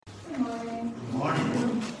Good morning. Good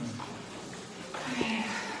morning. Okay.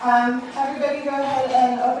 Everybody go ahead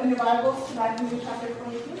and open your Bibles to Matthew chapter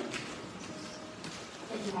 22.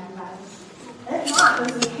 If you have your Bibles. If not,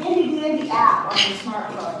 there's a handy dandy app on your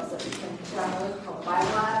smartphones that you can download called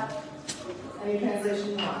Bible app. Any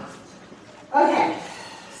translation you want. Okay,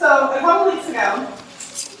 so a couple weeks ago,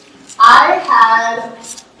 I had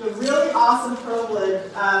the really awesome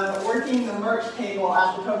privilege of working the merch table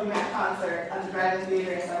at the Toby Mac concert at the Dragon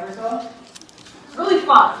Theater in Somersville. It's really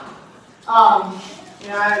fun. I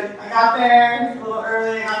got there a little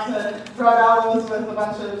early. I got to rub elbows with a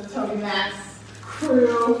bunch of Toby Mac's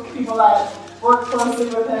crew, people that work closely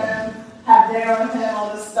with him, have dinner with him,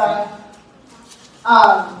 all this stuff.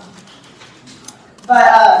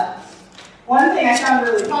 But one thing I found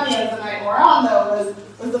really funny as the night wore on, though,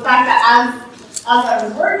 was the fact that as I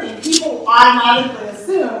was working, people automatically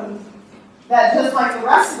assumed that just like the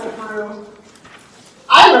rest of the crew,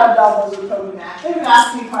 I rubbed elbows with Toby Mac. They would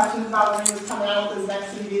ask me questions about when he was coming out with his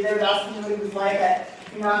next CD. They would ask me what he was like at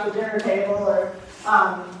the dinner table, or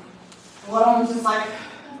one was just like,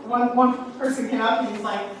 one person came up and he was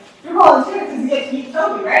like, "You're volunteering because you get to meet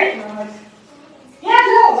Toby, right?" And I'm like, "Yeah,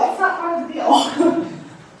 no, that's not part of the deal."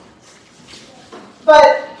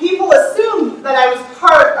 But people assumed that I was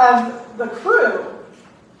part of the crew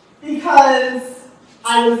because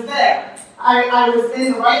I was there. I was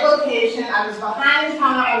in the right location, I was behind the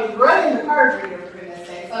counter, I was running the card reader, for goodness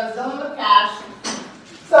sakes, I was dealing with cash.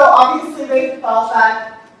 So obviously they felt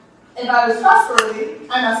that if I was trustworthy,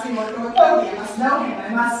 I must be working with Toby, I must know him,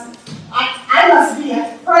 I must be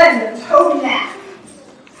a friend of Toby Mac.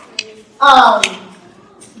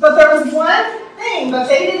 But there was one thing that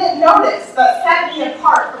they didn't notice that set me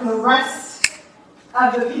apart from the rest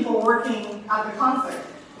of the people working at the concert.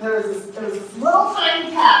 There was this little tiny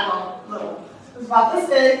tag, it was about this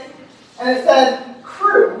big, and it said,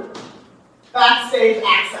 "Crew, backstage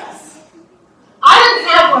access." I didn't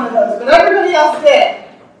have one of those, but everybody else did.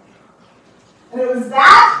 And it was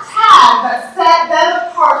that tag that set them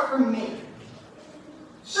apart from me.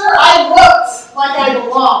 Sure, I looked like I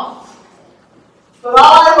belonged, but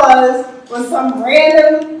all I was some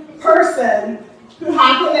random person who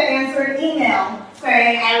happened to answer an email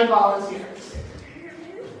saying I would volunteer.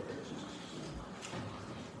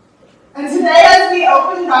 And today, as we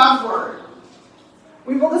open God's Word,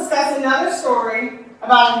 we will discuss another story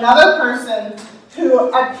about another person who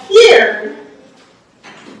appeared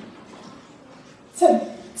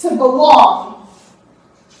to belong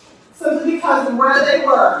simply because of where they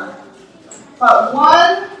were. But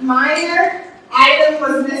one minor item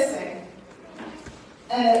was missing,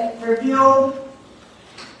 and it revealed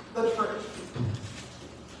the truth.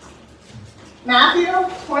 Matthew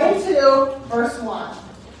 22, verse 1.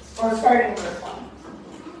 Or starting with verse 1.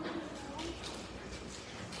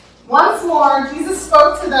 Once more, Jesus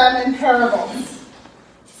spoke to them in parables,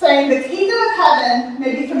 saying, "The kingdom of heaven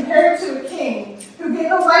may be compared to a king who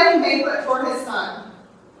gave a wedding banquet for his son.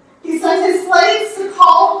 He sent his slaves to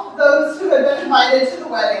call those who had been invited to the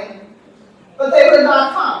wedding, but they would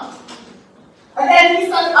not come. Again,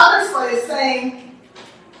 he sent other slaves, saying,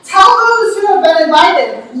 'Tell those who have been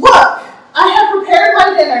invited, look, I have prepared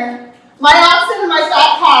my dinner. My oxen and my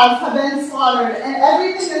fat calves have been slaughtered, and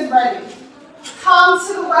everything is ready. Come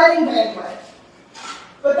to the wedding banquet.'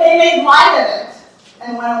 But they made light of it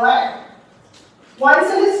and went away. One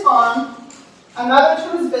to his farm, another to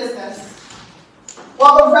his business,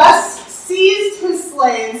 while the rest seized his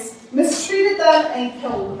slaves, mistreated them, and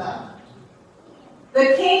killed them.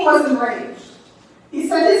 The king was enraged. He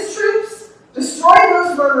sent his troops, destroyed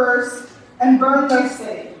those murderers, and burned their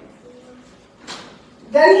city.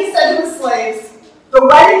 Then he said to his slaves, 'The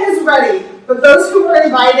wedding is ready, but those who were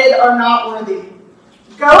invited are not worthy.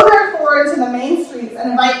 Go therefore into the main streets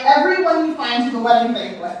and invite everyone you find to the wedding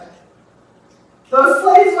banquet.' Those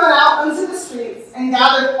slaves went out into the streets and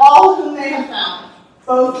gathered all whom they had found,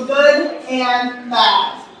 both good and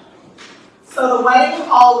bad. So the wedding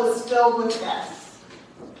hall was filled with guests.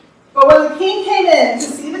 But when the king came in to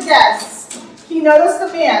see the guests, he noticed a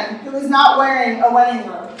man who was not wearing a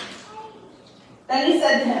wedding robe. Then he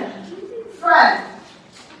said to him, 'Friend,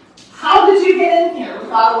 how did you get in here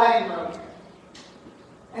without a wedding robe?'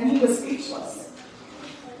 And he was speechless.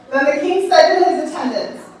 Then the king said to his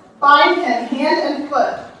attendants, 'Bind him hand and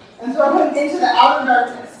foot and throw him into the outer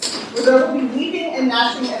darkness, where there will be weeping and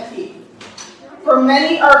gnashing of teeth. For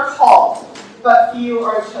many are called, but few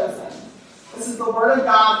are chosen.'" This is the word of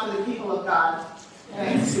God for the people of God.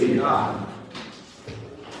 Thanks be to God.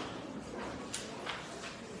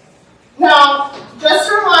 Now, just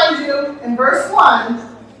to remind you, in verse 1,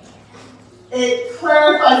 it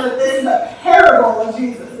clarifies that this is a parable of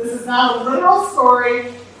Jesus. This is not a literal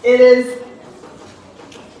story. It is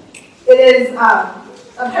a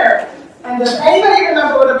parable. And does anybody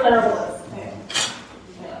remember what a parable is?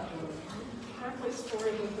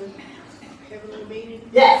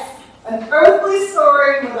 Yes, an earthly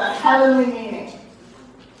story with a heavenly meaning.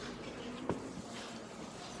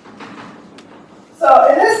 So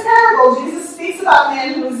in this parable, Jesus speaks about a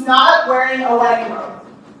man who is not wearing a wedding robe.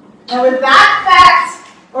 And with that fact,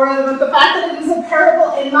 or with the fact that it is a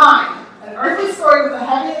parable in mind, an earthly story with a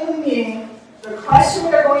heavenly meaning, the question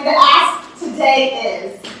we are going to ask today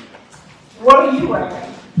is, what are you wearing?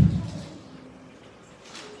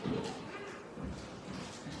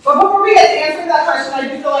 But before we get to answering that question, I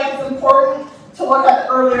do feel like it's important to look at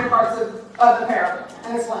the earlier parts of the parable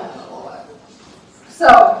and explain it a little bit.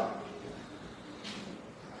 So,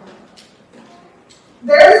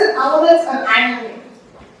 there is an element of irony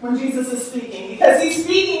when Jesus is speaking, because he's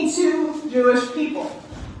speaking to Jewish people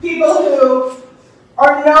who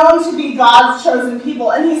are known to be God's chosen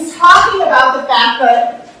people, and he's talking about the fact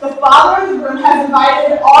that the father of the groom has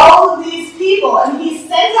invited all of these people, and he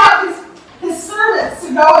sends out his servants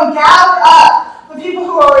to go and gather up the people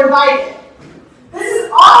who are invited. This is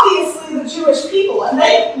obviously the Jewish people, and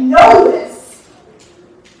they know this.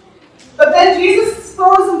 But then Jesus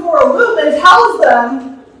throws them for a loop and tells them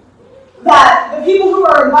that the people who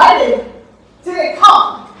are invited didn't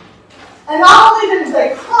come. And not only didn't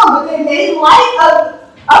they come, but they made light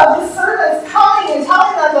of the servants coming and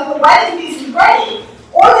telling them that the wedding feast is ready.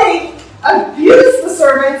 Or they abused the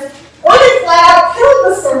servants, or they flat out killed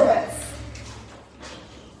the servants.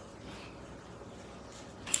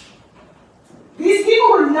 These people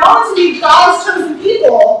were known to be God's chosen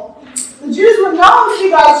people. The Jews were known to be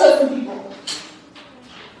God's chosen people.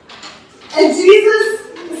 And Jesus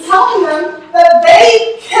is telling them that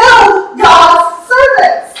they killed God's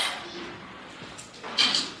servants.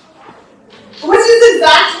 Which is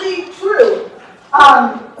exactly true.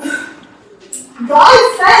 God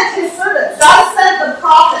sent his servants. God sent the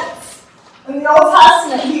prophets in the Old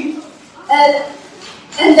Testament.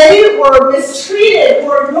 And they were mistreated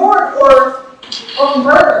or ignored or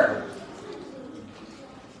murdered.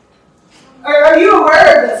 Are you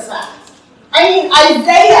aware of this fact? I mean,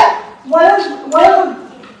 Isaiah, one of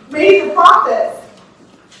the major prophets,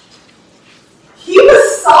 he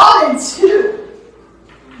was sawed in two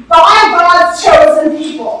by God's chosen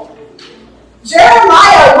people.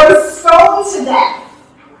 Jeremiah was stoned to death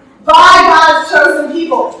by God's chosen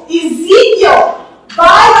people. Ezekiel,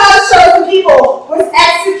 by God's chosen people, was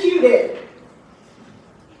executed.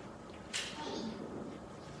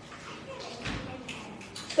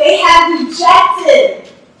 They had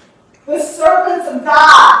rejected the servants of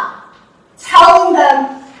God, telling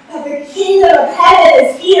them that the kingdom of heaven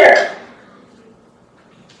is here.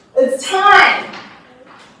 It's time.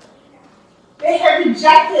 They had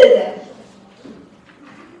rejected it.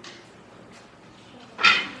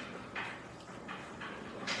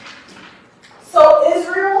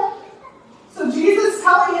 So Jesus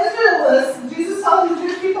telling Israel this, Jesus telling the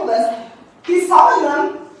Jewish people this, he's telling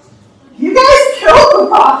them, you guys killed the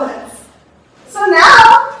prophets. So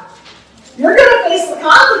now, you're going to face the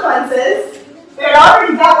consequences. They had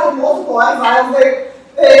already dealt with multiple exiles.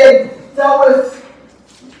 They had dealt with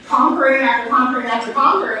conquering after conquering after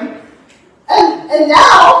conquering. And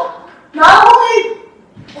now, not only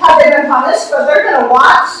have they been punished, but they're going to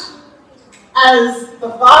watch as the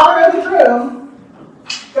father of the groom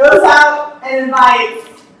goes out and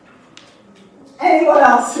invites anyone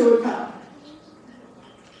else who would come.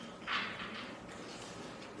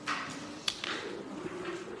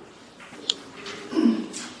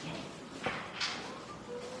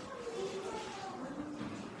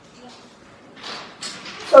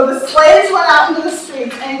 So the slaves went out into the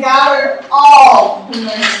streets and gathered all whom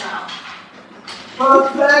they had found,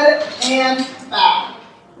 both good and bad.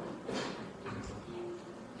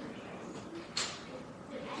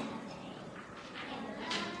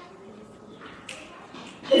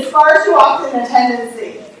 It's far too often a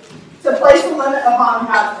tendency to place a limit upon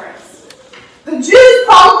God's grace. The Jews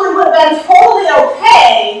probably would have been totally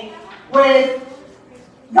okay with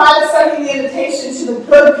God extending the invitation to the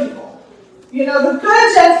good people. You know, the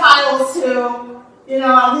good Gentiles who,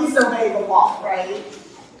 at least obey the law, right?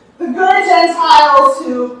 The good Gentiles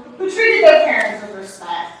who treated their parents with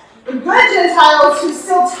respect. The good Gentiles who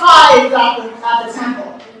still tithed at the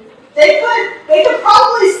temple. They could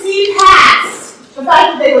probably see past the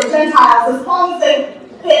fact that they were Gentiles as long as they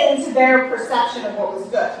fit into their perception of what was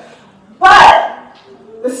good. But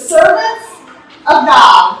the servants of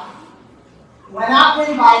God went out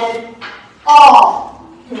and invited all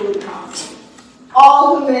who would come.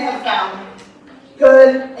 All whom they had found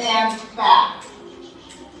good and bad.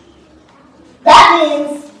 That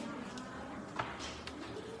means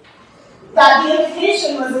that the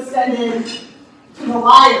invitation was extended to the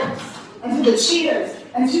liars, and to the cheaters,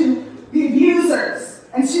 and to the abusers,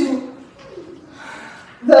 and to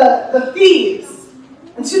the thieves,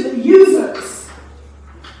 and to the users.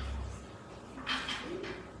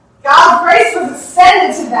 God's grace was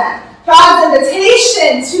extended to them. God's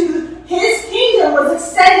invitation to his kingdom was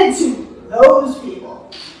extended to those people.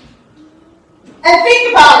 And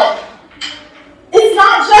think about it. It's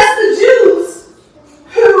not just the Jews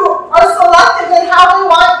who are selective in how they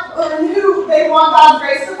want, or in who they want God's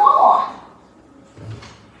grace to fall on.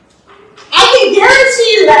 I can guarantee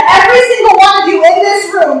you that every single one of you in this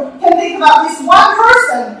room can think of at least one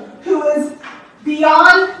person who is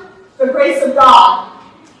beyond the grace of God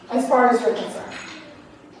as far as you're concerned.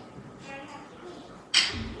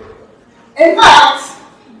 In fact,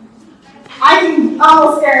 I can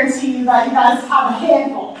almost guarantee you that you guys have a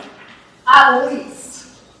handful, at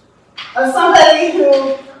least, of somebody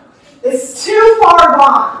who is too far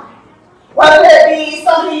gone. Whether it be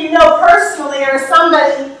somebody you know personally or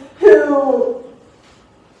somebody who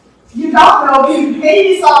you don't know, you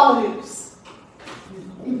maybe saw the news.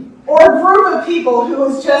 Or a group of people who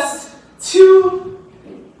is just too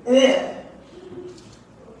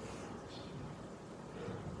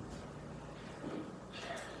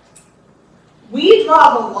We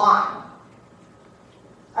draw the line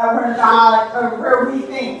of where we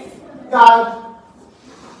think God's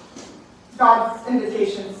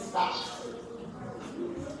invitation stops.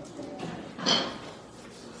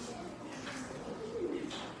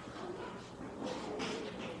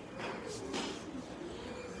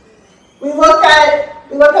 We look at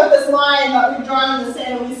this line that we've drawn in the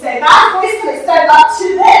sand and we say, God's grace can extend up to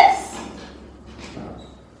this.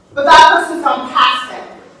 But that person's gone past it.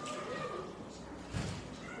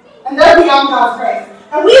 And they're beyond God's grace.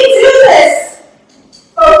 And we do this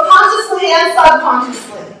both consciously and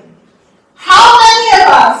subconsciously. How many of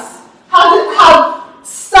us have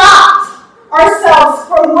stopped ourselves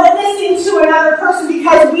from witnessing to another person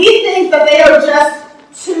because we think that they are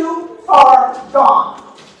just too far gone?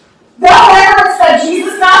 They'll never accept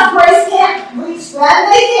Jesus. God's grace can't reach them.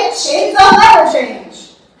 They can't change. They'll never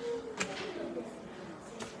change.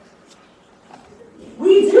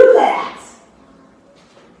 We do that.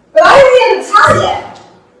 But I'm here to tell you,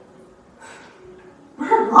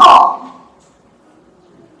 we're wrong.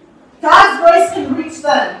 God's grace can reach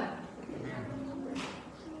them.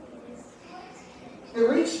 It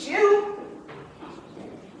reached you.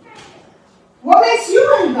 What makes you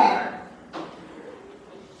any better?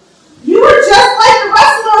 You were just like the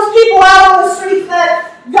rest of those people out on the streets that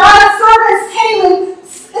God's servants came and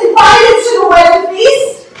invited to the wedding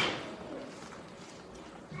feast.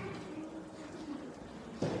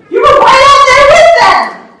 You were right out there with them.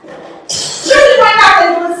 You might not have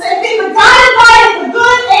been doing the same thing, but God invited the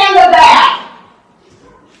good and the bad.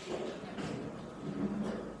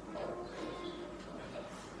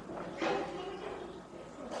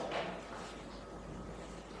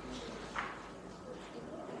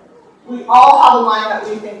 We all have a line that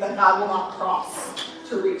we think that God will not cross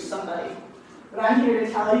to reach somebody. But I'm here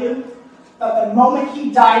to tell you that the moment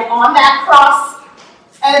he died on that cross,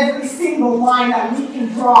 every single line that we can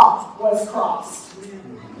draw was crossed.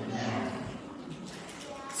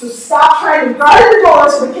 So stop trying to guard the door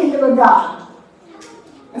to the kingdom of God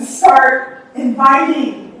and start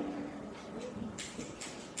inviting.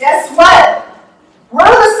 Guess what? We're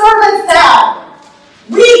the servants now.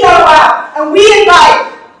 We go out and we invite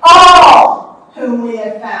all whom we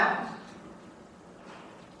have found,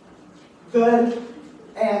 good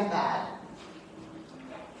and bad.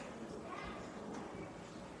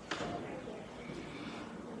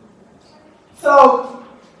 So,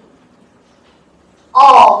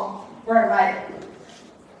 all were invited.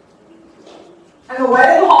 And the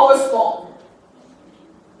wedding hall was full.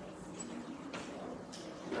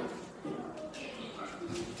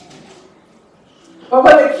 But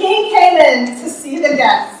when the king came in to see the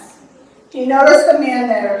guests, he noticed a man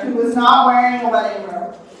there who was not wearing a wedding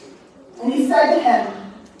robe. And he said to him,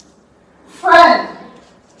 "Friend,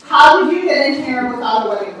 how did you get in here without a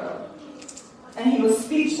wedding robe?" And he was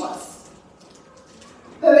speechless.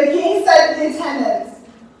 Then the king said to the attendants,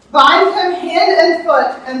 "Bind him hand and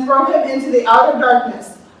foot and throw him into the outer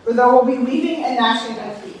darkness, where there will be weeping and gnashing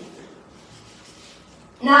of teeth."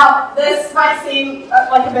 Now, this might seem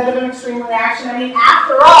like a bit of an extreme reaction. I mean,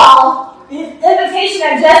 after all, the invitation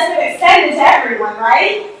had just been extended to everyone,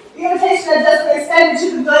 right? The invitation had just been extended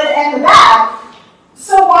to the good and the bad.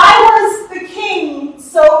 So why was the king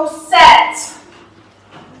so set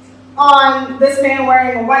on this man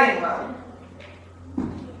wearing a wedding robe?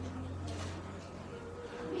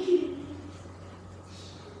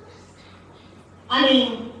 I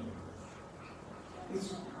mean,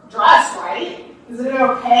 he's dressed right. Is it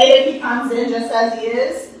okay if he comes in just as he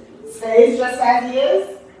is? Stays just as he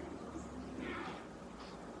is?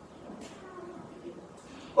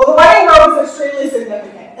 Well, the wedding robe is extremely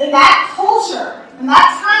significant. In that culture, in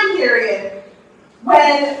that time period,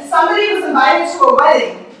 when somebody was invited to a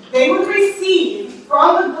wedding, they would receive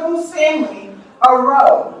from the groom's family a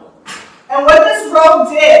robe. And what this robe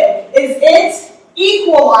did is it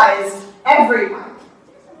equalized everyone.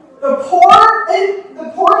 The poor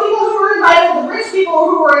people who were invited, the rich people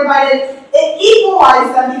who were invited, it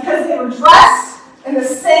equalized them because they were dressed in the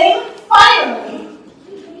same finery,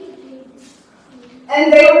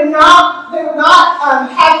 and they were not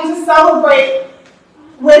having to celebrate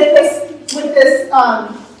with this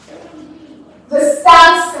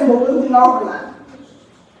status symbol looming over them.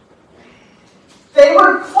 They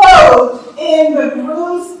were clothed in the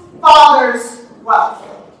groom's father's wealth.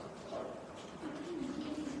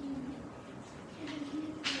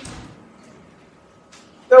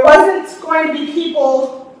 There wasn't going to be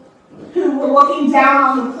people who were looking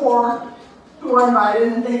down on the poor who were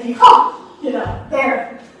invited and thinking,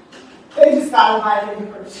 they just got invited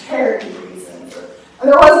for charity reasons. And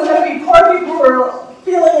there wasn't going to be poor people who were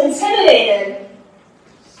feeling intimidated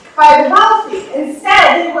by the wealthy.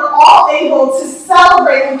 Instead, they were all able to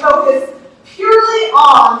celebrate and focus purely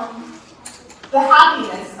on the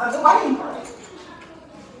happiness of the wedding party.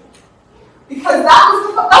 Because that's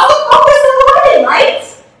the focus of the wedding, right?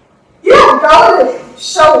 You don't go to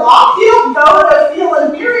show off. You don't go to feel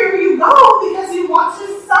inferior. You go because you want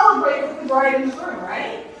to celebrate with the bride and the groom,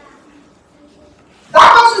 right? That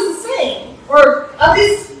much is the same. Or at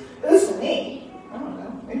least, it is for me. I don't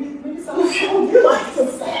know. Maybe some of you do like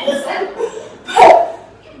to say this.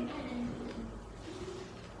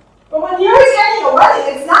 But when you're attending a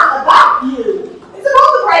wedding, it's not about you. It's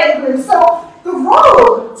about the bride and groom. So the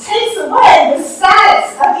robe takes away the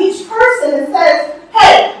status of each person and says,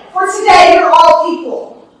 hey, for today, you're all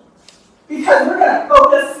equal. Because we're going to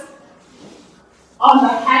focus on the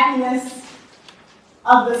happiness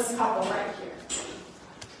of this couple right here.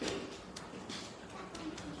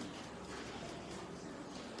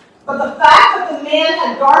 But the fact that the man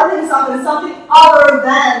had garbed himself in something other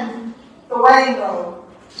than the wedding robe,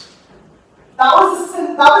 that was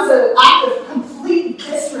an act of complete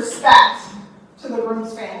disrespect to the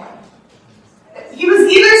groom's family. He was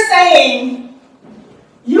either saying,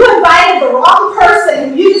 you invited the wrong person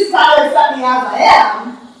and you just got to accept me as I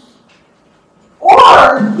am.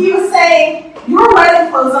 Or he was saying, your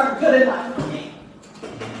wedding clothes aren't good enough for me.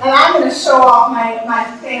 And I'm going to show off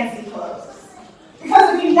my fancy clothes.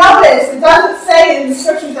 Because if you notice, it doesn't say in the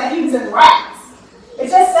scriptures that he was in rags. It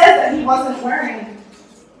just says that he wasn't wearing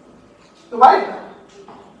the wedding robe.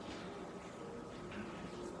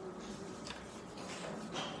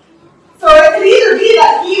 So it could either be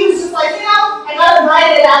that he was just like, I got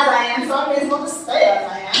invited as I am, so I may as well just stay as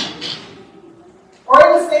I am. Or he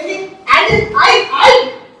was thinking, I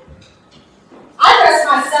dressed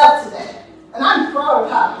myself today, and I'm proud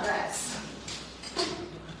of how I dressed.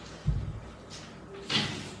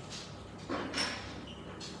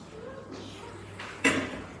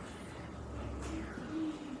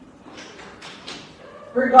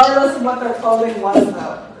 Regardless of what their clothing was,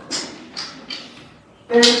 though.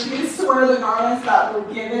 They refused to wear the garments that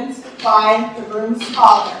were given by the groom's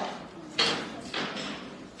father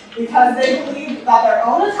because they believed that their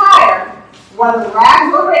own attire, whether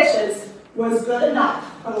rags or riches, was good enough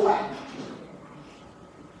for the wedding.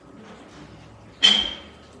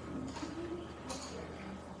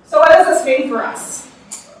 So what does this mean for us?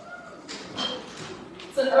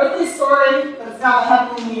 It's an earthly story, but it's got a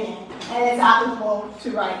heavenly meaning, and it's applicable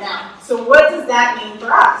to right now. So what does that mean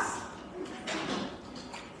for us?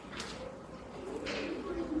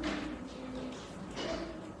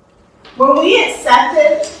 When we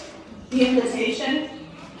accepted the invitation,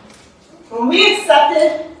 when we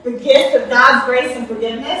accepted the gift of God's grace and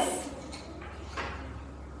forgiveness,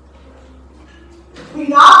 we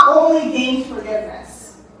not only gained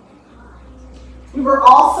forgiveness, we were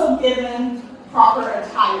also given proper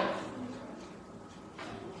attire.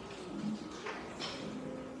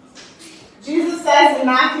 Jesus says in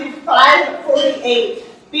Matthew 5:48,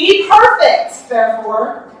 "Be perfect,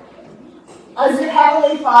 therefore, as your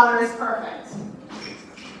heavenly Father is perfect."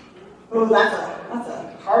 Ooh, that's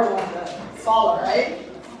a hard one to swallow, right?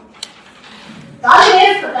 God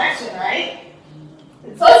demands perfection, right?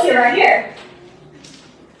 It says here, right here.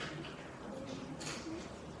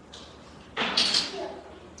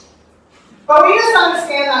 But we just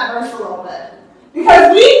understand that verse a little bit.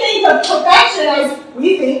 Because we think of perfection as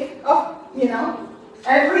we think of,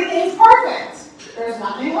 everything's perfect. There's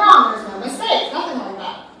nothing wrong, there's no mistakes, nothing like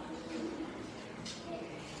that.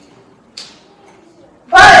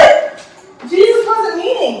 But Jesus wasn't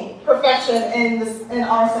meaning perfection in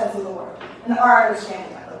our sense of the word, in our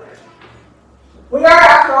understanding of the word. We are,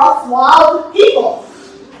 after all, flawed people.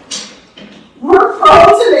 We're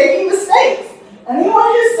prone to making mistakes. Anyone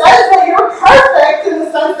who says that you're perfect in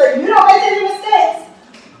the sense that you don't make any mistakes,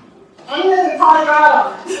 I'm going to call you out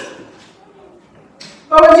on it.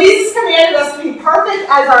 But when Jesus commanded us to be perfect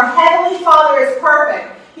as our Heavenly Father is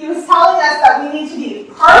perfect, He was telling us that we need to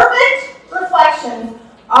be perfect reflections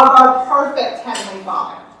of our perfect Heavenly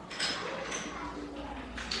Father.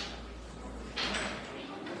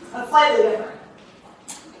 That's slightly different.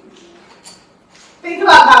 Think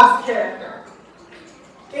about God's character.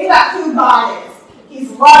 Think about who God is.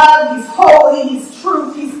 He's love, He's holy, He's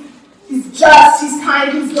truth, He's just, He's kind,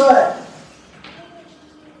 He's good.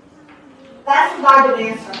 That's what God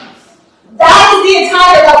demands from us. That is the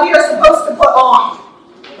attire that we are supposed to put on.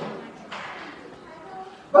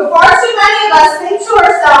 But far too many of us think to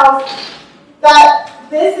ourselves that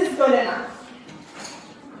this is good enough.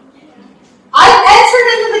 I've entered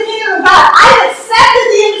into the kingdom of God. I've accepted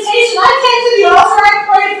the invitation. I came to the altar. I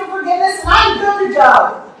prayed for forgiveness, and I'm good to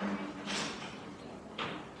go.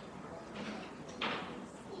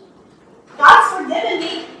 God's forgiven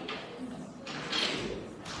me.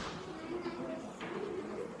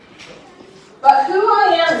 But who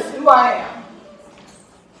I am is who I am.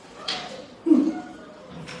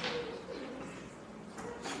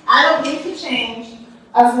 I don't need to change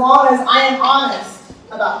as long as I am honest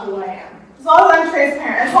about who I am. As long as I'm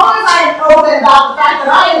transparent. As long as I am open about the fact that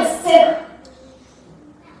I am a sinner.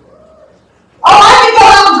 Oh, I can go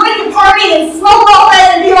out and drink and party and smoke all night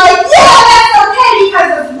and be like, yeah, that's okay, because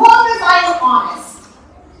as long as I am honest,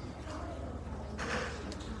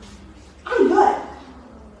 I'm good.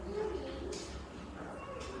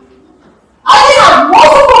 I can have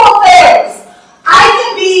multiple affairs. I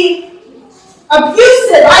can be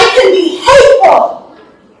abusive. I can be hateful.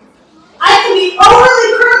 I can be overly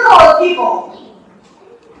critical of people.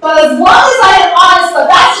 But as long as I am honest that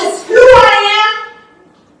that's just who I am,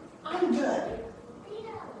 I'm good.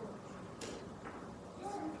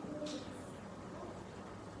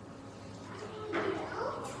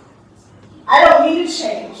 I don't need to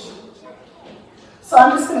change. So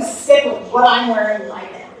I'm just going to stick with what I'm wearing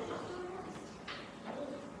right now.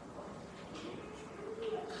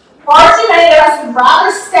 Far too many of us would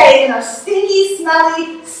rather stay in our stinky,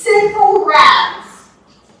 smelly, sinful rags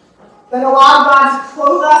than allow God to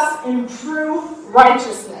clothe us in true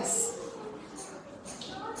righteousness.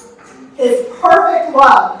 His perfect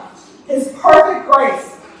love, His perfect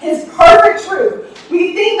grace, His perfect truth.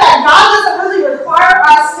 We think that God doesn't really require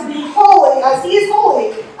us to be holy as He is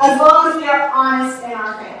holy, as long as we are honest in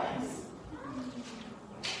our failings.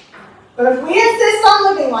 But if we insist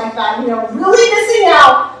on living like that, we are really missing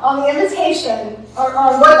out on the invitation, or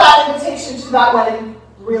what that invitation to that wedding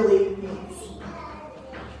really means.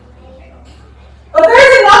 But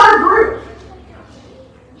there's another group.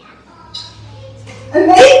 And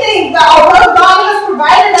they think that although God has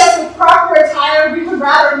provided us with proper attire, we would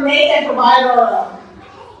rather make and provide our own.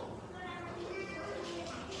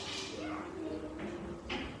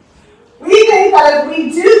 We think that if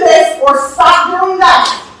we do this or stop doing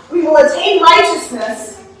that, we will attain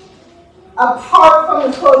righteousness apart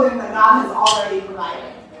from the clothing that God has already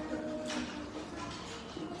provided.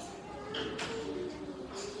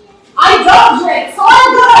 I don't drink, so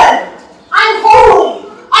I'm good. I'm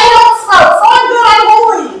holy. I don't smoke, so I'm good. I'm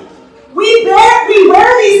holy. We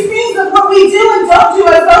wear these things of what we do and don't do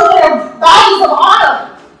as though they're badges of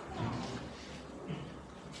honor.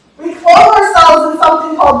 We clothe ourselves in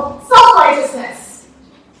something called self-righteousness.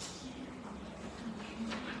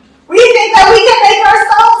 We think that we can make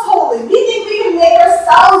ourselves holy. We think we can make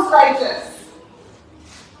ourselves righteous.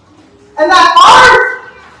 And that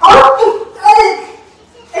our pathetic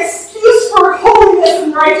excuse for holiness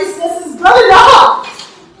and righteousness is good enough.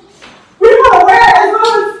 We want to wear it as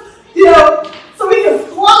though it's, so we can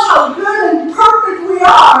flaunt how good and perfect we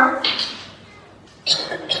are.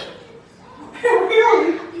 And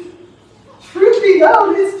really, truth be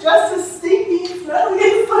known, it's just as stinky and smelly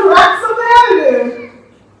as the rats of Avenue.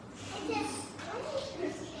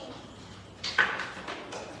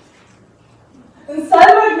 Instead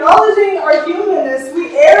of acknowledging our humanness,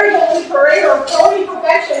 we arrogantly parade our phony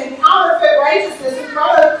perfection and counterfeit righteousness in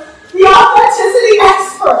front of the authenticity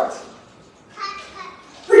expert.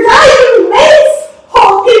 The guy who makes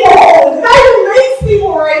people holy, the guy who makes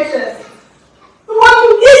people righteous.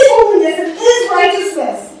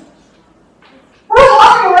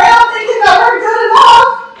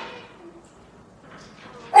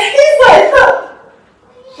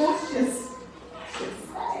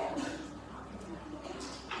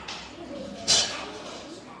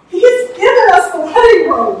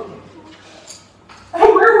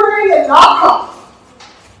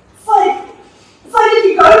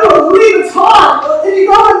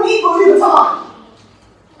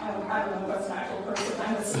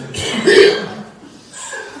 behind the scenes.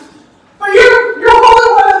 But you're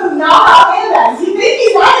holding one of the knockout handbags. You think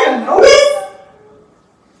he's not going to notice?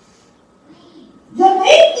 You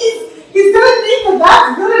think he's going to think that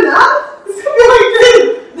that's good enough? He's going to be like,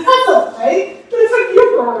 dude, that's a fake. But it's like you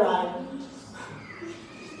for a ride.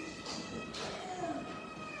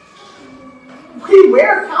 We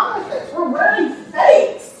wear counterfeits. We're wearing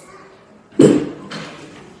fakes.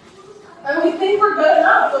 And we think we're good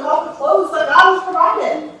enough with all the clothes that God has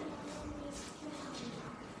provided.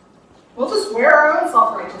 We'll just wear our own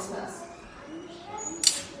self-righteousness.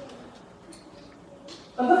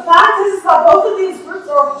 But the fact is that both of these groups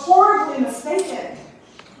are horribly mistaken.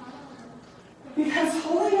 Because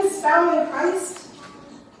holiness found in Christ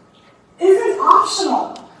isn't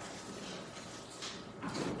optional.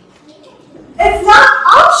 It's not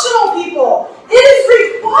optional, people. It is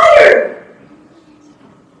required.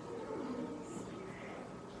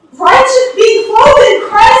 Being clothed in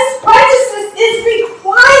Christ's righteousness is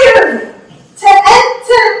required to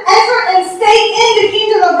enter and stay in the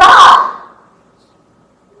kingdom of God.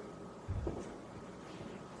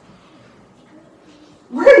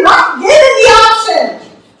 We're not given the option.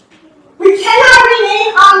 We cannot remain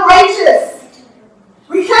unrighteous.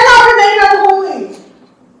 We cannot remain unholy.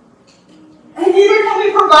 And neither can we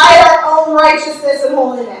provide our own righteousness and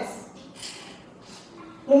holiness.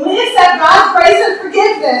 When we accept God's grace and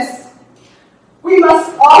forgiveness, we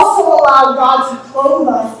must also allow God to clothe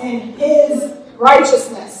us in His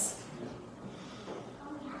righteousness.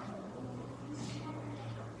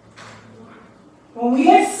 When we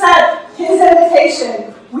accept His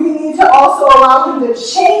invitation, we need to also allow Him to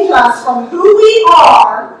change us from who we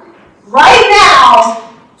are right now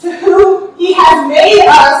to who He has made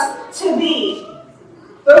us to be.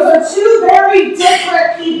 Those are two very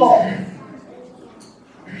different people.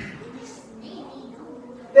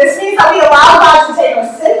 This means that we allow God to take our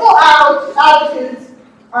sinful attitudes,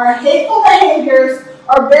 our hateful behaviors,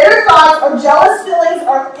 our bitter thoughts, our jealous feelings,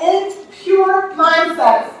 our impure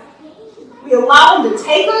mindsets. We allow Him to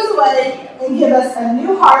take those away and give us a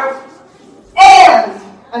new heart and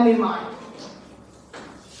a new mind.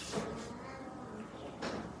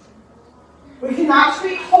 We cannot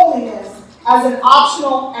treat holiness as an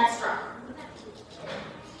optional extra.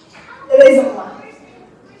 It isn't one.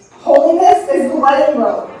 Holiness is the wedding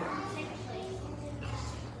robe.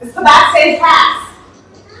 It's the backstage pass.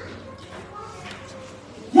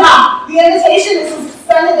 Yeah, the invitation is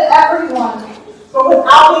extended to everyone, but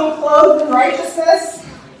without being clothed in righteousness,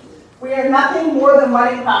 we are nothing more than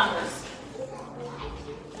wedding crashers.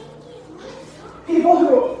 People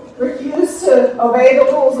who refuse to obey the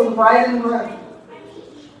rules of the bride and groom.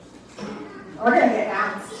 We're going to get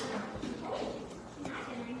announced.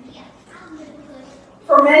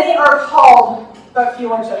 For many are called, but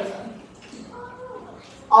few are chosen.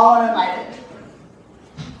 All are invited.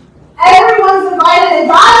 Everyone's invited, and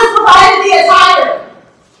God has provided the attire.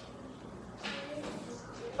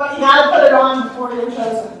 But you got to put it on before you're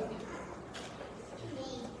chosen.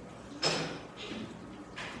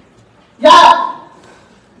 Yeah,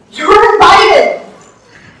 you're invited.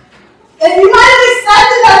 And you might have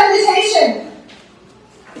accepted that invitation.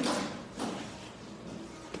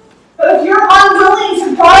 But if you're unwilling to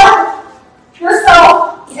guard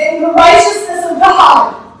yourself in the righteousness of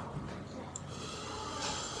God,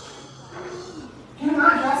 you're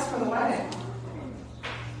not dressed for the wedding.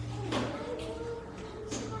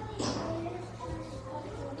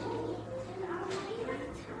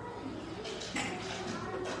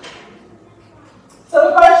 So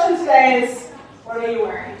the question today is, what are you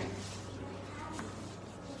wearing?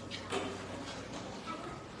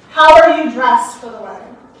 How are you dressed for the wedding?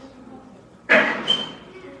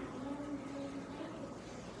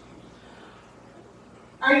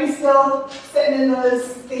 Are you still sitting in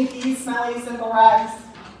those stinky, smelly, simple rags?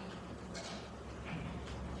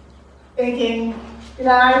 Thinking,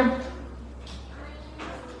 this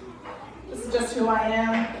is just who I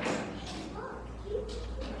am.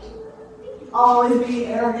 I'll always be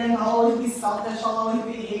arrogant, I'll always be selfish, I'll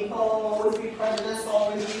always be hateful, I'll always be prejudiced,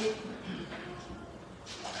 I'll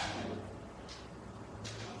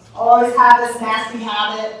always have this nasty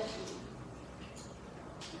habit.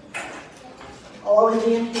 I'll always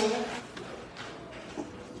be impure.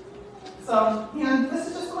 So, this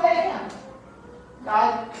is just the way I am.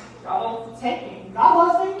 God will take me. God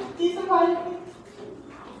loves me. He's invited me.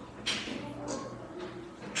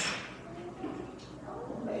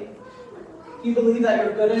 You believe that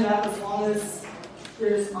you're good enough as long as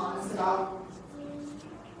you're just honest about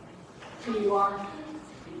who you are.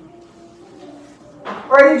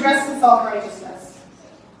 Or are you dressed in self-righteousness?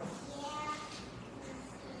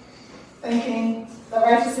 Thinking that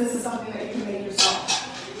righteousness is something that you can make yourself.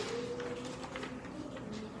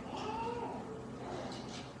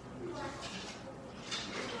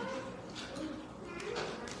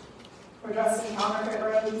 We're dressed in counterfeit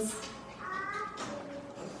robes.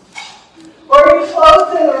 Or are you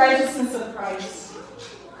clothed in the righteousness of Christ?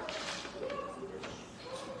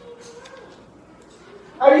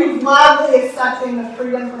 Are you gladly accepting the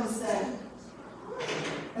freedom from sin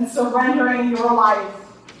and surrendering your life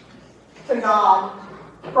to God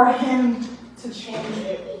for Him to change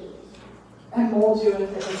it and mold you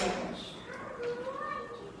into His image?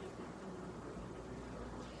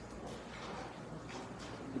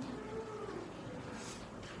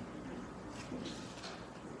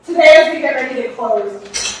 Today, as we get ready to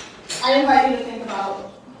close, I invite you to think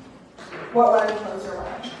about what wedding clothes you're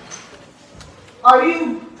wearing. Are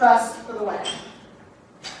you dressed for the wedding?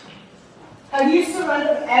 Have you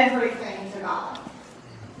surrendered everything to God?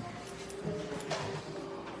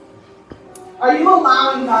 Are you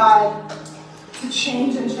allowing God to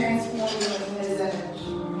change and transform you in His image?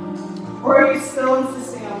 Or are you still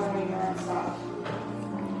insisting on learning your own stuff?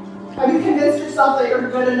 Have you convinced yourself that you're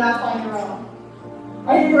good enough on your own?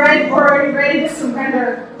 Are you ready to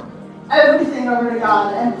surrender everything over to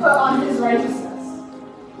God and put on His righteousness?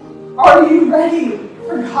 Are you ready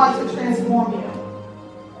for God to transform you?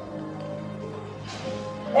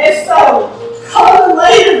 If so, come and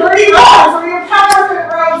lay your dirty rags or your counterfeit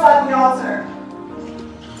robes at the altar.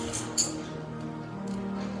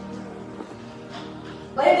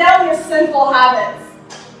 Lay down your sinful habits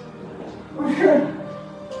or your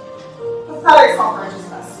pathetic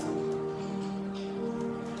self-righteousness.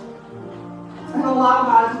 And allow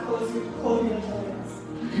God to clothe you in holiness.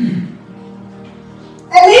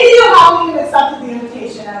 And maybe you haven't even accepted the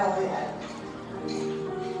invitation at all yet.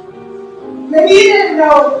 Maybe you didn't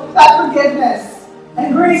know that forgiveness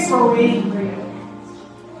and grace were waiting for you.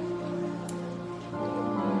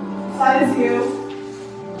 If that is you,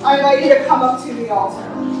 I invite you to come up to the altar.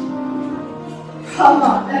 Come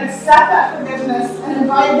up and accept that forgiveness and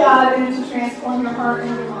invite God in to transform your heart and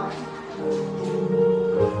your mind.